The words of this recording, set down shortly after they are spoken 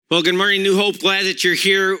Well, good morning, New Hope. Glad that you're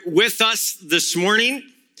here with us this morning.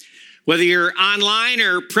 Whether you're online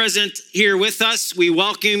or present here with us, we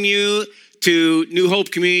welcome you to New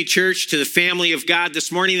Hope Community Church, to the family of God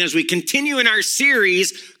this morning as we continue in our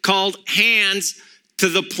series called Hands to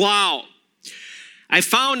the Plow. I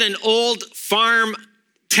found an old farm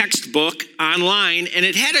textbook online, and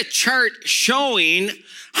it had a chart showing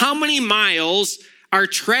how many miles are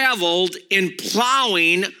traveled in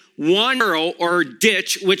plowing one furrow or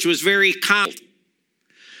ditch, which was very common.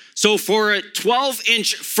 So for a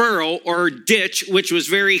 12-inch furrow or ditch, which was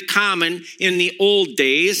very common in the old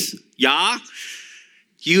days,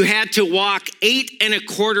 you had to walk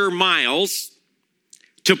 8.25 miles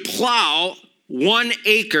to plow 1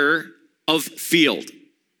 acre of field.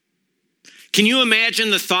 Can you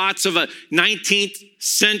imagine the thoughts of a 19th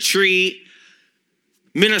century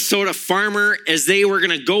Minnesota farmer as they were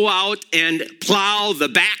going to go out and plow the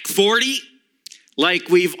back 40, like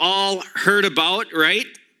we've all heard about, right?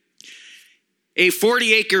 A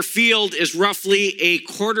 40-acre field is roughly a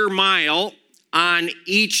quarter mile on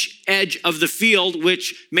each edge of the field,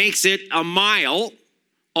 which makes it a mile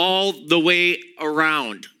all the way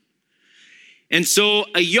around. And so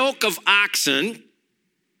a yoke of oxen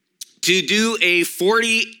to do a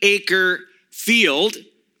 40-acre field,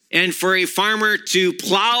 and for a farmer to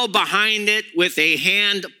plow behind it with a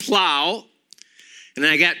hand plow, and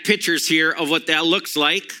I got pictures here of what that looks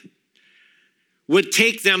like, would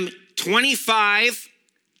take them 25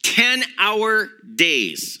 10-hour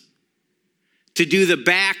days to do the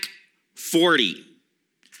back 40.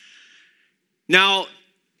 Now,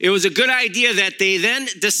 it was a good idea that they then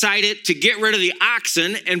decided to get rid of the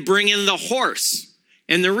oxen and bring in the horse.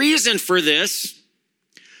 And the reason for this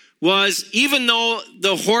was, even though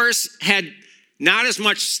the horse had not as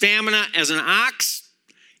much stamina as an ox,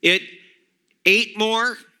 it ate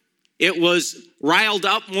more, it was riled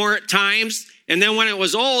up more at times, and then when it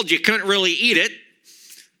was old, you couldn't really eat it.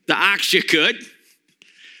 The ox you could.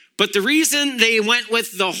 But the reason they went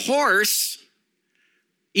with the horse,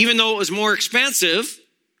 even though it was more expensive,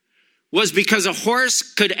 was because a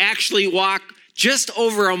horse could actually walk just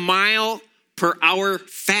over a mile per hour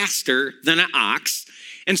faster than an ox.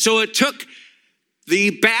 And so it took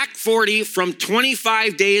the back 40 from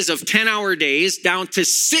 25 days of 10-hour days down to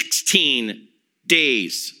 16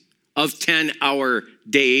 days of 10-hour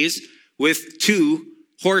days with 2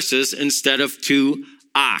 horses instead of 2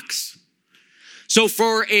 ox. So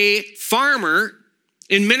for a farmer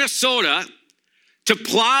in Minnesota to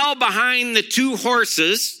plow behind the 2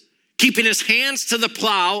 horses, keeping his hands to the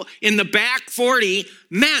plow in the back 40,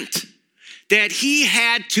 meant that he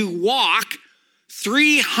had to walk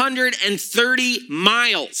 330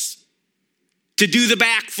 miles to do the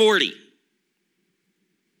back 40.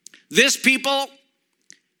 This, people,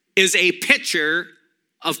 is a picture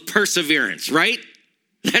of perseverance, right?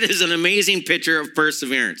 That is an amazing picture of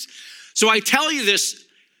perseverance. So I tell you this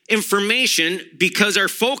information because our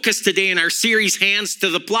focus today in our series, Hands to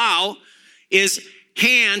the Plow, is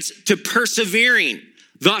hands to persevering,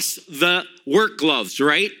 thus the work gloves,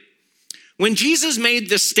 right? When Jesus made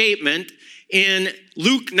the statement in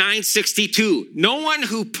Luke 9:62, no one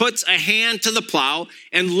who puts a hand to the plow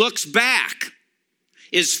and looks back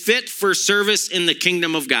is fit for service in the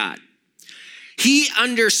kingdom of God. He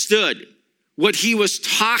understood what he was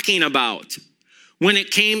talking about when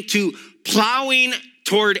it came to plowing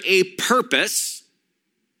toward a purpose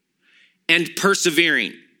and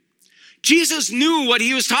persevering. Jesus knew what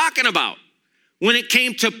he was talking about when it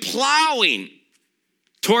came to plowing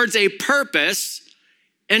towards a purpose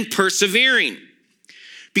and persevering.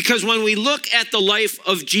 Because when we look at the life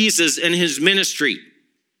of Jesus and his ministry,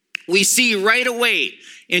 we see right away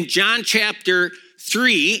in John chapter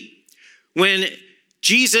 3, when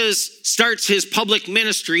Jesus starts his public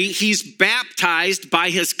ministry, he's baptized by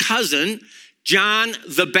his cousin, John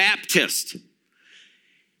the Baptist.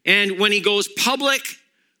 And when he goes public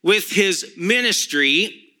with his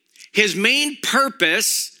ministry, his main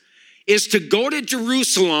purpose is to go to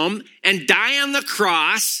Jerusalem and die on the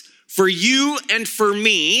cross for you and for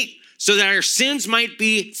me, so that our sins might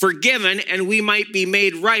be forgiven and we might be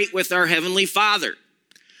made right with our Heavenly Father.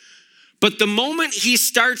 But the moment he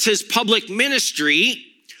starts his public ministry,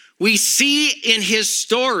 we see in his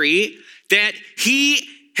story that he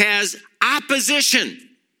has opposition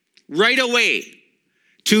right away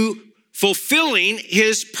to fulfilling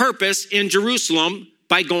his purpose in Jerusalem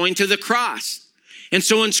by going to the cross. And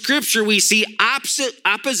so in Scripture, we see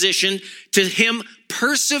opposition to him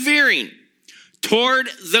persevering toward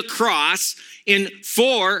the cross in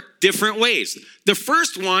 4 different ways. The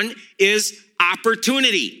first one is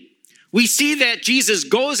opportunity. we see that Jesus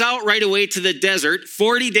goes out right away to the desert,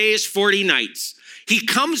 40 days, 40 nights. He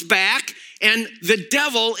comes back, and the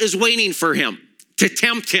devil is waiting for him to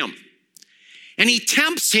tempt him. And he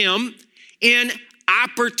tempts him in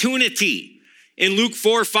opportunity. In Luke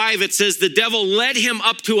 4:5, it says, the devil led him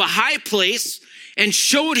up to a high place and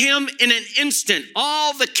showed him in an instant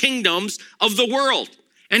all the kingdoms of the world.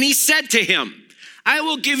 And he said to him, I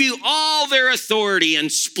will give you all their authority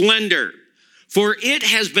and splendor, for it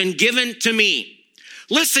has been given to me.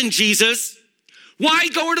 Listen, Jesus, why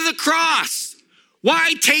go to the cross?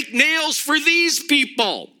 Why take nails for these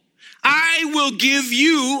people? I will give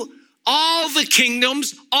you all the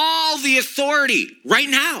kingdoms, all the authority right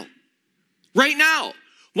now. Right now.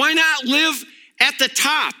 Why not live at the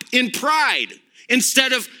top in pride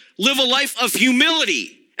instead of live a life of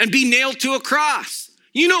humility and be nailed to a cross?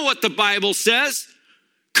 You know what the Bible says.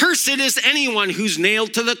 Cursed is anyone who's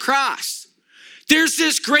nailed to the cross. There's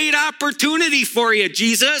this great opportunity for you,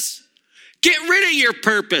 Jesus. Get rid of your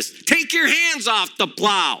purpose. Take your hands off the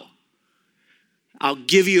plow. I'll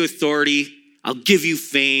give you authority. I'll give you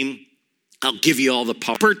fame. I'll give you all the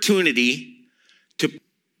power. Opportunity to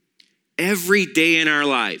every day in our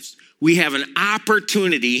lives. We have an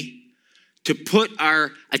opportunity to put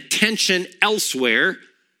our attention elsewhere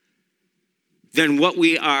than what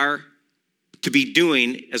we are to be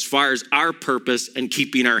doing as far as our purpose and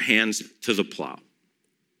keeping our hands to the plow.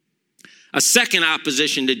 A second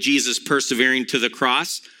opposition to Jesus persevering to the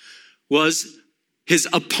cross was his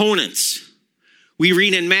opponents. We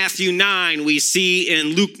read in Matthew 9, we see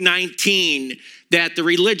in Luke 19 that the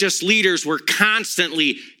religious leaders were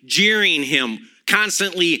constantly jeering him,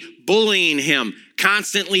 constantly bullying him,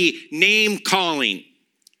 constantly name calling,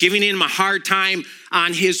 giving him a hard time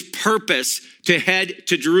on his purpose to head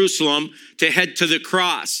to Jerusalem, to head to the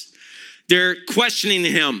cross. They're questioning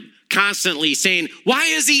him constantly, saying, why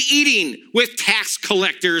is he eating with tax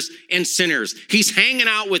collectors and sinners? He's hanging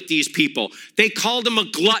out with these people. They called him a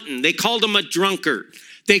glutton. They called him a drunkard.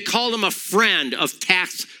 They called him a friend of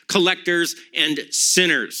tax collectors and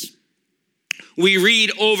sinners. We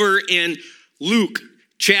read over in Luke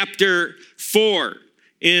chapter 4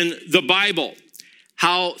 in the Bible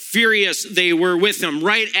how furious they were with him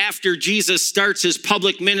right after Jesus starts his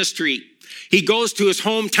public ministry. He goes to his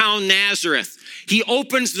hometown Nazareth. He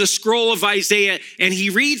opens the scroll of Isaiah and he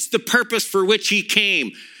reads the purpose for which he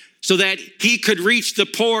came, so that he could reach the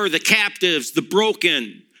poor, the captives, the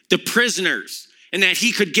broken, the prisoners, and that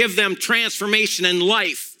he could give them transformation and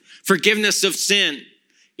life, forgiveness of sin,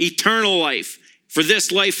 eternal life for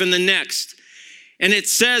this life and the next. And it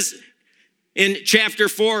says in chapter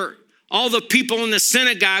 4, all the people in the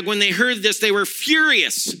synagogue, when they heard this, they were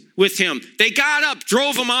furious with him. They got up,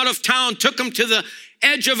 drove him out of town, took him to the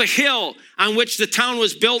edge of a hill on which the town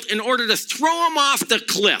was built in order to throw him off the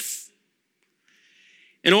cliff.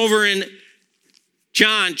 And over in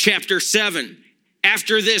John chapter 7,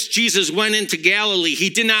 after this, Jesus went into Galilee. He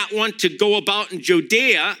did not want to go about in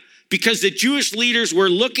Judea because the Jewish leaders were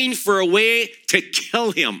looking for a way to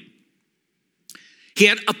kill him. He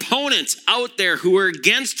had opponents out there who were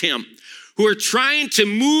against him, who were trying to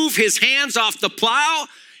move his hands off the plow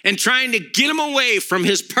and trying to get him away from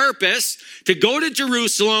his purpose to go to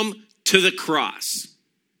Jerusalem to the cross.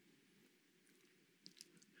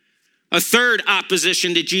 A third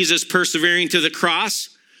opposition to Jesus persevering to the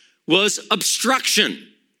cross was obstruction.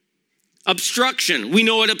 Obstruction. We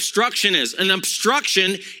know what obstruction is. An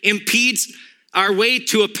obstruction impedes our way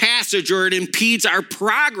to a passage, or it impedes our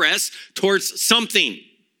progress towards something.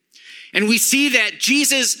 And we see that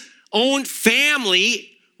Jesus' own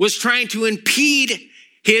family was trying to impede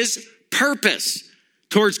his purpose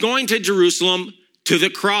towards going to Jerusalem to the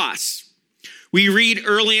cross. We read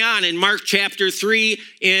early on in Mark chapter 3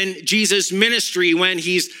 in Jesus' ministry when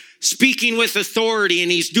he's speaking with authority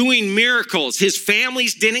and he's doing miracles. His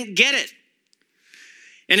families didn't get it.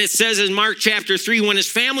 And it says in Mark chapter 3, when his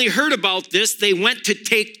family heard about this, they went to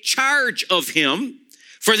take charge of him,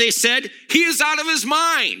 for they said, he is out of his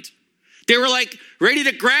mind. They were like ready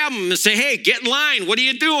to grab him and say, hey, get in line. What are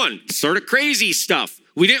you doing? Sort of crazy stuff.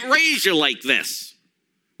 We didn't raise you like this,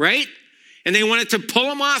 right? And they wanted to pull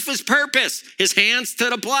him off his purpose, his hands to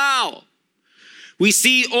the plow. We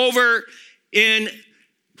see over in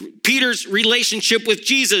Peter's relationship with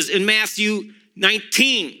Jesus in Matthew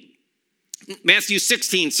 16,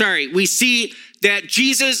 we see that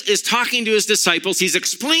Jesus is talking to his disciples. He's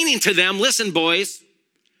explaining to them, listen, boys,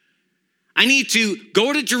 I need to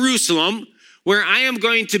go to Jerusalem where I am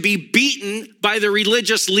going to be beaten by the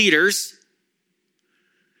religious leaders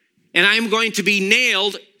and I am going to be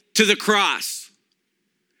nailed to the cross.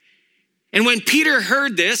 And when Peter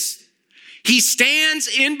heard this, he stands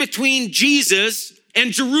in between Jesus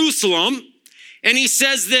and Jerusalem, and he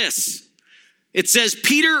says this. It says,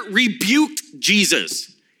 Peter rebuked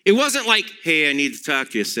Jesus. It wasn't like, hey, I need to talk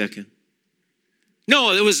to you a second.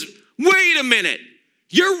 No, it was, wait a minute.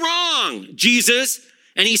 You're wrong, Jesus.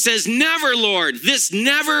 And he says, never, Lord. This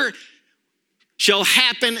never shall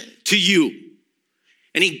happen to you.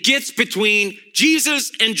 And he gets between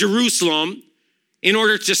Jesus and Jerusalem in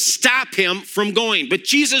order to stop him from going. But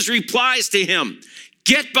Jesus replies to him,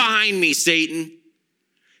 get behind me, Satan.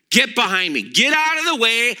 Get behind me. Get out of the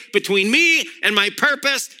way between me and my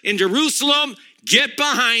purpose in Jerusalem. Get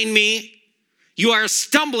behind me. You are a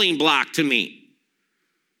stumbling block to me.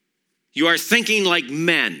 You are thinking like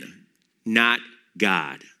men, not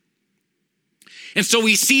God. And so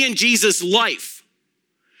we see in Jesus' life,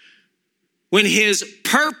 when his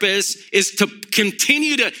purpose is to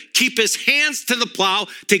continue to keep his hands to the plow,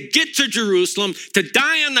 to get to Jerusalem, to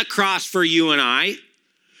die on the cross for you and I,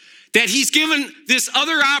 that he's given this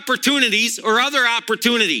other opportunities.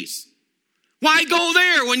 Why go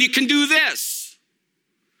there when you can do this?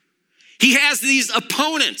 He has these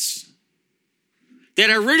opponents that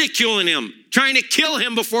are ridiculing him, trying to kill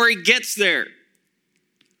him before he gets there.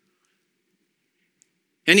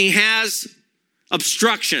 And he has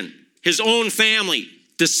obstruction, his own family,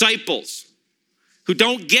 disciples who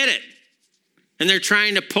don't get it. And they're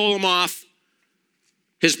trying to pull him off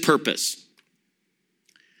his purpose.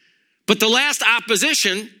 But the last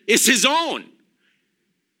opposition is his own.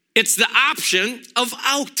 It's the option of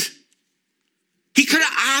out. He could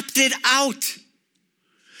have opted out.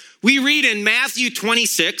 We read in Matthew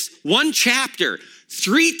 26, one chapter,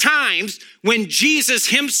 3 times when Jesus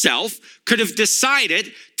himself could have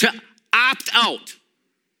decided to opt out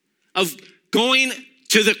of going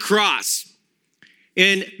to the cross.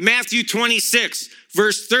 In Matthew 26,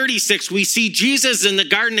 verse 36, we see Jesus in the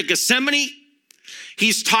Garden of Gethsemane.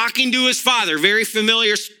 He's talking to his Father, very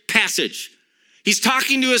familiar passage. He's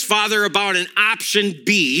talking to his Father about an option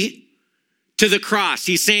B to the cross.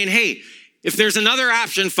 He's saying, hey, if there's another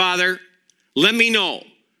option, Father, let me know.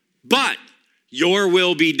 But your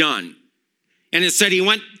will be done. And it said he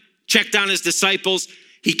went, checked on his disciples.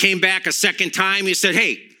 He came back a second time. He said,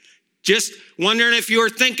 hey, just wondering if you were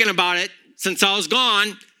thinking about it since I was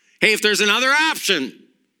gone. Hey, if there's another option,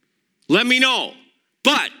 let me know.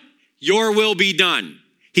 But your will be done.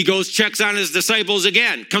 He goes, checks on his disciples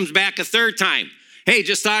again, comes back a third time. Hey,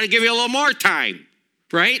 just thought I'd give you a little more time,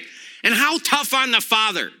 right? And how tough on the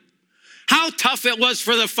Father. How tough it was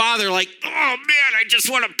for the Father, like, oh man, I just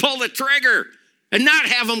want to pull the trigger and not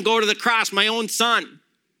have him go to the cross, my own son.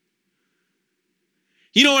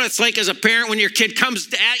 You know what it's like as a parent when your kid comes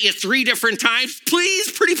at you 3 different times?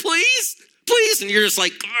 Please, pretty please, please. And you're just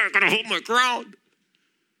like, oh, I gotta hold my ground.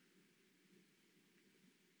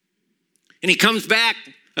 And he comes back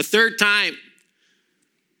a third time.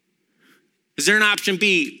 Is there an option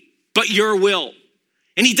B? But your will.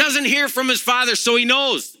 And he doesn't hear from his Father, so he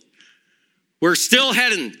knows. We're still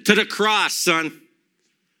heading to the cross, son.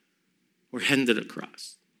 We're heading to the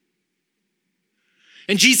cross.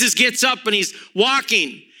 And Jesus gets up and he's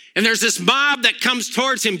walking. And there's this mob that comes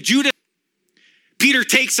towards him. Judas. Peter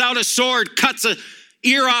takes out a sword, cuts an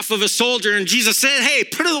ear off of a soldier. And Jesus said, hey,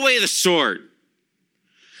 put away the sword.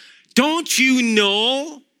 Don't you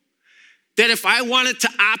know that if I wanted to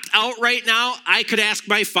opt out right now, I could ask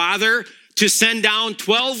my Father to send down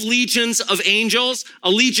 12 legions of angels? A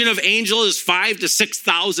legion of angels is 5,000 to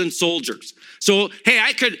 6,000 soldiers. So, hey,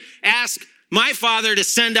 I could ask my Father to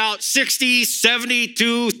send out 60,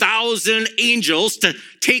 72,000 angels to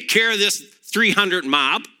take care of this 300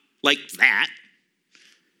 mob like that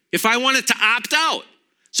if I wanted to opt out.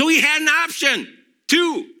 So he had an option,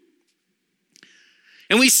 2.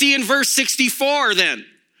 And we see in verse 64 then,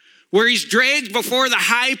 where he's dragged before the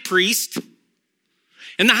high priest.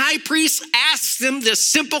 And the high priest asks him this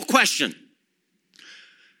simple question.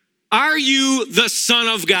 Are you the Son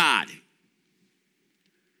of God?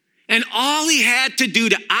 And all he had to do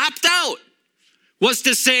to opt out was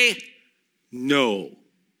to say, no.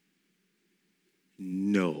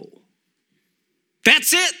 No.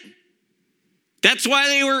 That's it. That's why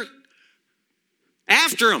they were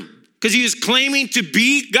after him. Because he was claiming to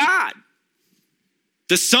be God,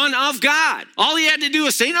 the Son of God. All he had to do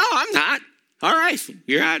was say, no, I'm not. All right,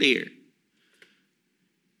 you're out of here.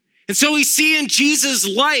 And so we see in Jesus'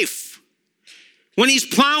 life, when he's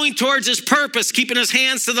plowing towards his purpose, keeping his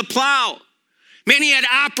hands to the plow, man, he had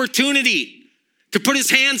opportunity to put his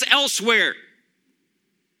hands elsewhere.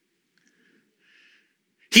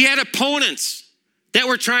 He had opponents that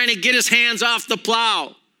were trying to get his hands off the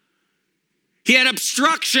plow. He had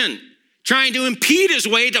obstruction trying to impede his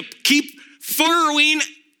way to keep furrowing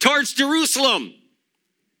towards Jerusalem.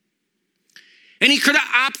 And he could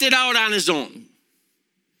have opted out on his own.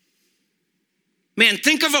 Man,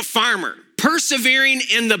 think of a farmer persevering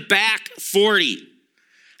in the back 40.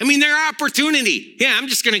 I mean, their opportunity. Yeah, I'm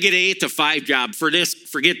just going to get an 8 to 5 job for this.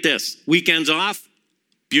 Forget this. Weekends off.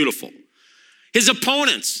 Beautiful. His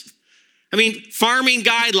opponents. I mean, farming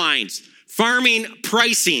guidelines, farming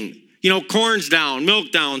pricing, corn's down,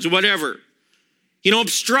 milk downs, whatever.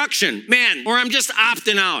 Obstruction. Man, or I'm just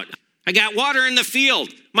opting out. I got water in the field.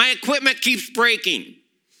 My equipment keeps breaking.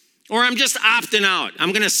 Or I'm just opting out.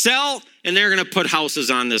 I'm going to sell, and they're going to put houses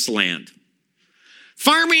on this land.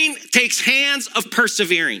 Farming takes hands of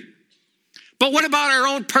persevering. But what about our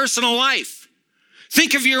own personal life?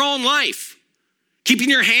 Think of your own life. Keeping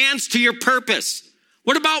your hands to your purpose.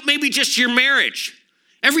 What about maybe just your marriage?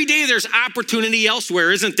 Every day there's opportunity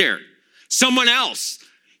elsewhere, isn't there? Someone else.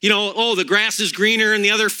 The grass is greener in the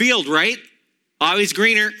other field, right? Always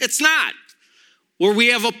greener. It's not. Where we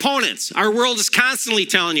have opponents. Our world is constantly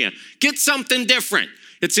telling you, get something different.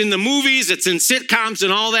 It's in the movies, it's in sitcoms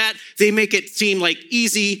and all that. They make it seem like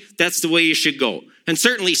easy. That's the way you should go. And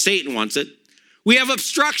certainly Satan wants it. We have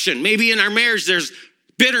obstruction. Maybe in our marriage there's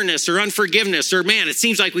bitterness or unforgiveness, or man, it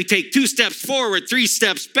seems like we take 2 steps forward, 3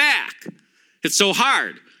 steps back. It's so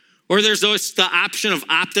hard. Or there's always the option of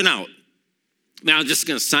opting out. Now I'm just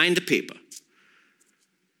going to sign the paper.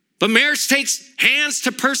 But marriage takes hands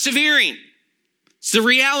to persevering. It's the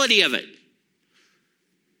reality of it.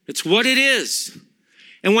 It's what it is.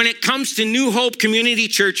 And when it comes to New Hope Community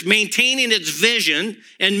Church maintaining its vision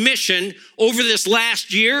and mission over this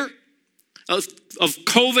last year of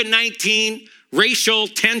COVID-19, racial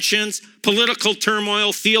tensions, political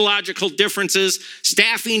turmoil, theological differences,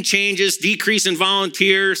 staffing changes, decrease in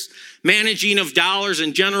volunteers, managing of dollars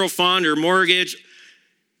in general fund or mortgage,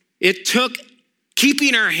 it took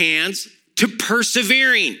keeping our hands to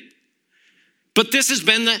persevering. But this has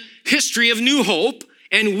been the history of New Hope,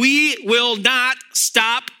 and we will not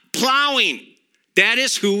stop plowing. That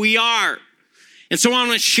is who we are. And so I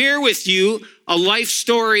want to share with you a life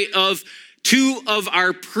story of 2 of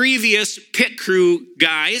our previous pit crew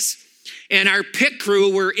guys. And our pit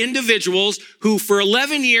crew were individuals who for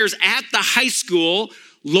 11 years at the high school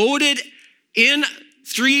loaded in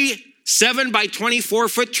 3 7 by 24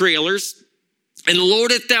 foot trailers and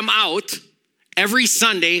loaded them out every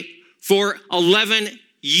Sunday for 11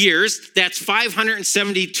 years. That's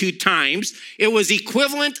 572 times. It was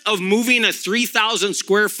equivalent of moving a 3,000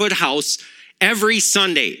 square foot house every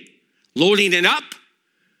Sunday, loading it up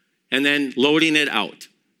and then loading it out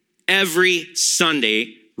every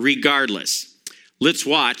Sunday, regardless. Let's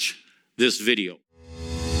watch this video.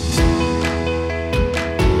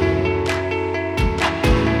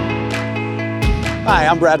 Hi,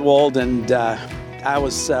 I'm Brad Wold, and I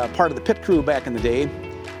was part of the pit crew back in the day.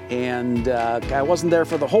 And I wasn't there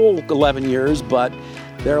for the whole 11 years, but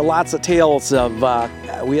there are lots of tales of,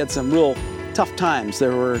 we had some real tough times.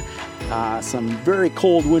 There were some very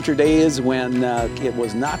cold winter days when it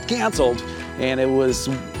was not canceled and it was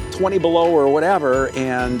 20 below or whatever.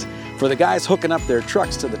 And for the guys hooking up their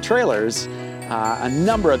trucks to the trailers, a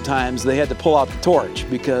number of times they had to pull out the torch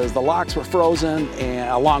because the locks were frozen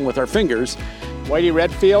and, along with our fingers. Whitey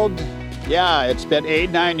Redfield, yeah, it's been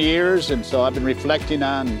 8-9 years, and so I've been reflecting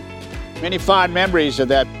on many fond memories of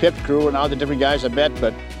that pit crew and all the different guys I met,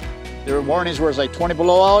 but there were mornings where it was like 20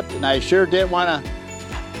 below out, and I sure didn't want to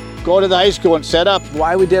go to the high school and set up.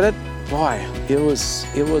 Why we did it? Boy, it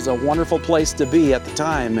was a wonderful place to be at the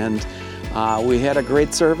time, and we had a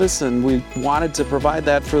great service, and we wanted to provide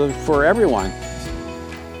that for everyone.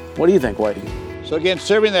 What do you think, Whitey? So again,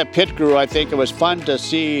 serving that pit crew, I think it was fun to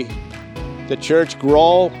see the church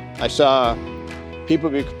grow. I saw people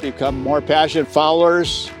become more passionate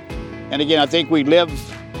followers. And again, I think we live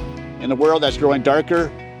in a world that's growing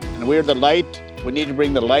darker, and we're the light. We need to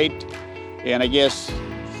bring the light. And I guess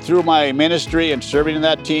through my ministry and serving in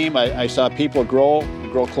that team, I saw people grow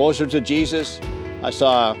closer to Jesus. I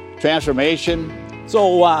saw transformation. So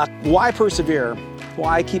why persevere?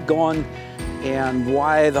 Why keep going? And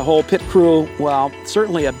why the whole pit crew? Well,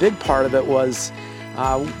 certainly a big part of it was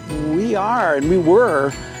we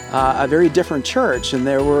were a very different church, and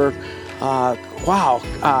there were,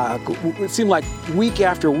 it seemed like week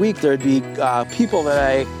after week there'd be people that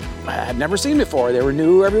I had never seen before. They were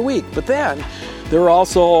new every week. But then there were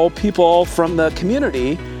also people from the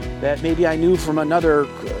community that maybe I knew from another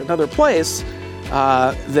place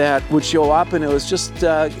that would show up, and it was just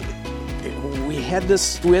we had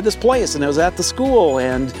this place, and it was at the school.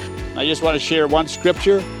 And I just want to share one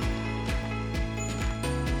scripture.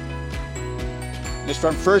 It's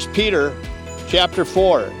from 1 Peter chapter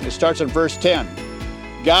 4. It starts in verse 10.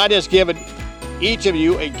 God has given each of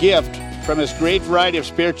you a gift from his great variety of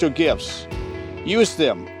spiritual gifts. Use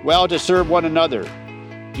them well to serve one another.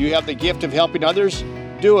 Do you have the gift of helping others?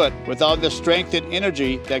 Do it with all the strength and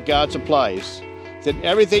energy that God supplies. Then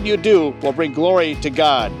everything you do will bring glory to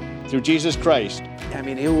God through Jesus Christ. I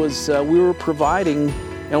mean, it was, we were providing,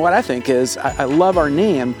 and what I think is, I love our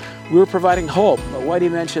name, we were providing hope. Whitey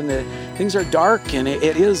mentioned that things are dark, and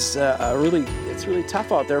it is it's really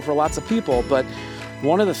tough out there for lots of people, but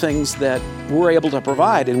one of the things that we're able to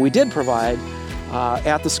provide, and we did provide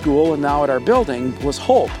at the school and now at our building, was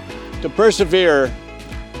hope. To persevere,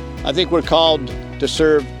 I think we're called to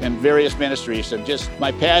serve in various ministries, and just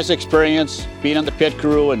my past experience being on the pit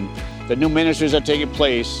crew and the new ministries that are taking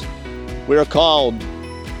place, we are called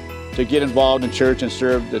to get involved in church and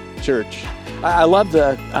serve the church. I love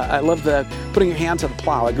the putting your hand to the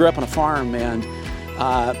plow. I grew up on a farm, and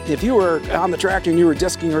if you were on the tractor and you were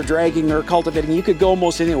disking or dragging or cultivating, you could go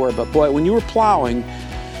almost anywhere. But boy, when you were plowing,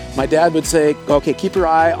 my dad would say, okay, keep your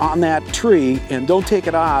eye on that tree and don't take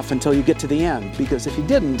it off until you get to the end. Because if you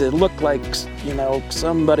didn't, it looked like,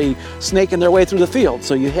 somebody snaking their way through the field.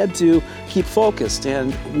 So you had to keep focused.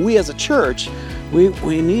 And we as a church,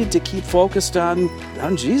 we need to keep focused on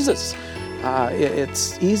Jesus.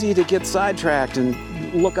 It's easy to get sidetracked and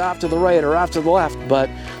look off to the right or off to the left. But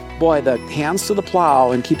boy, the hands to the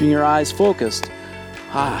plow and keeping your eyes focused,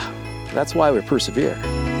 that's why we persevere.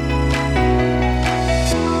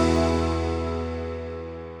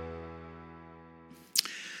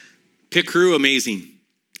 Pit crew, amazing.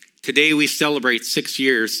 Today we celebrate 6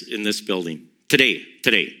 years in this building. Today.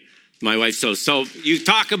 My wife says, so you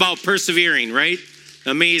talk about persevering, right?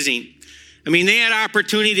 Amazing. I mean, they had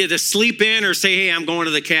opportunity to sleep in or say, hey, I'm going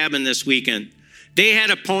to the cabin this weekend. They had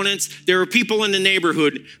opponents. There were people in the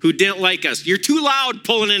neighborhood who didn't like us. You're too loud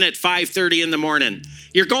pulling in at 5:30 in the morning.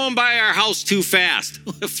 You're going by our house too fast.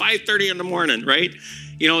 5:30 in the morning, right?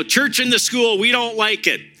 Church in the school, we don't like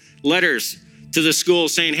it. Letters to the school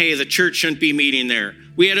saying, hey, the church shouldn't be meeting there.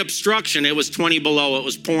 We had obstruction. It was 20 below. It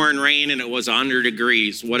was pouring rain, and it was 100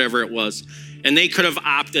 degrees, whatever it was. And they could have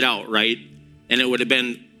opted out, right? And it would have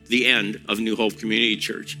been the end of New Hope Community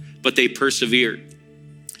Church. But they persevered.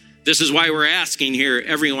 This is why we're asking here,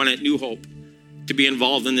 everyone at New Hope, to be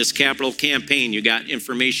involved in this capital campaign. You got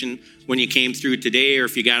information when you came through today, or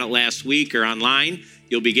if you got it last week or online,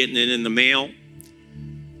 you'll be getting it in the mail.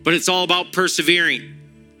 But it's all about persevering,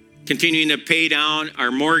 continuing to pay down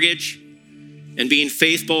our mortgage and being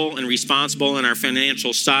faithful and responsible in our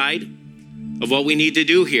financial side of what we need to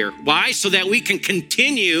do here. Why? So that we can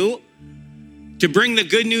continue to bring the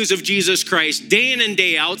good news of Jesus Christ day in and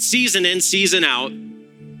day out, season in, season out,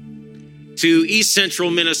 to East Central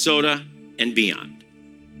Minnesota and beyond.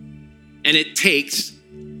 And it takes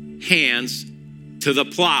hands to the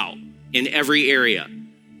plow in every area,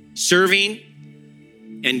 serving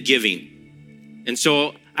and giving. And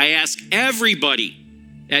so I ask everybody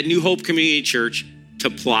at New Hope Community Church to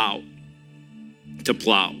plow.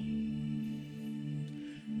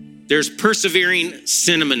 There's persevering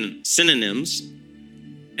synonyms,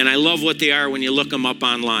 and I love what they are when you look them up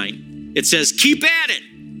online. It says, keep at it,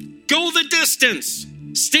 go the distance,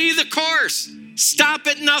 stay the course, stop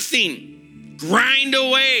at nothing, grind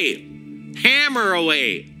away, hammer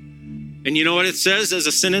away. And you know what it says as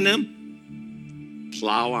a synonym?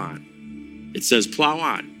 Plow on. It says plow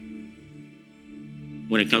on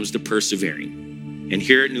when it comes to persevering. And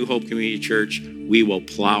here at New Hope Community Church, we will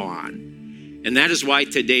plow on. And that is why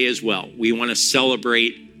today as well, we want to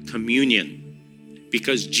celebrate communion.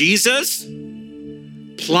 Because Jesus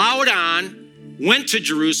plowed on, went to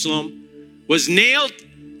Jerusalem, was nailed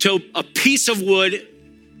to a piece of wood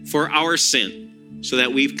for our sin so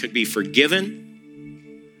that we could be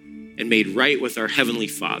forgiven and made right with our Heavenly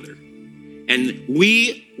Father. And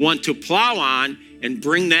we want to plow on and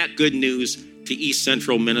bring that good news to East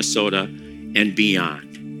Central Minnesota and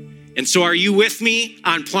beyond. And so are you with me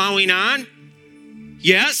on plowing on?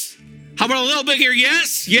 Yes? How about a little bigger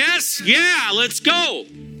yes? Yes? Yeah, let's go.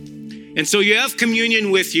 And so you have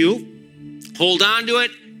communion with you. Hold on to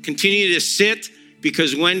it. Continue to sit,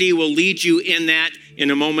 because Wendy will lead you in that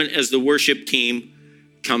in a moment as the worship team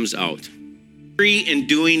comes out. In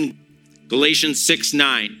doing Galatians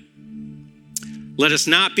 6:9. Let us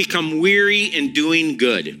not become weary in doing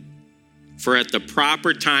good, for at the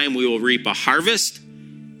proper time we will reap a harvest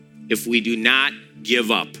if we do not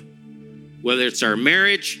give up. Whether it's our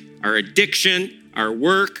marriage, our addiction, our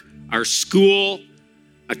work, our school,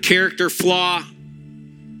 a character flaw,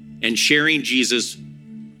 and sharing Jesus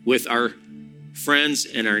with our friends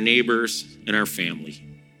and our neighbors and our family.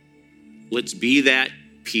 Let's be that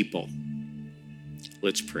people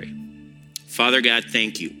Let's pray. Father God,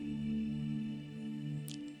 thank you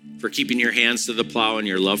for keeping your hands to the plow and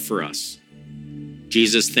your love for us.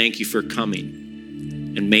 Jesus, thank you for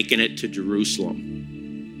coming and making it to Jerusalem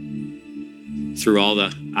through all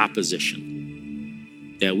the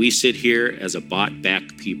opposition, that we sit here as a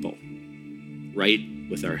bought-back people, right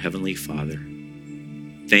with our Heavenly Father.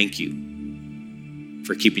 Thank you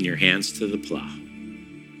for keeping your hands to the plow.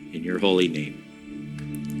 In your holy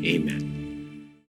name, amen.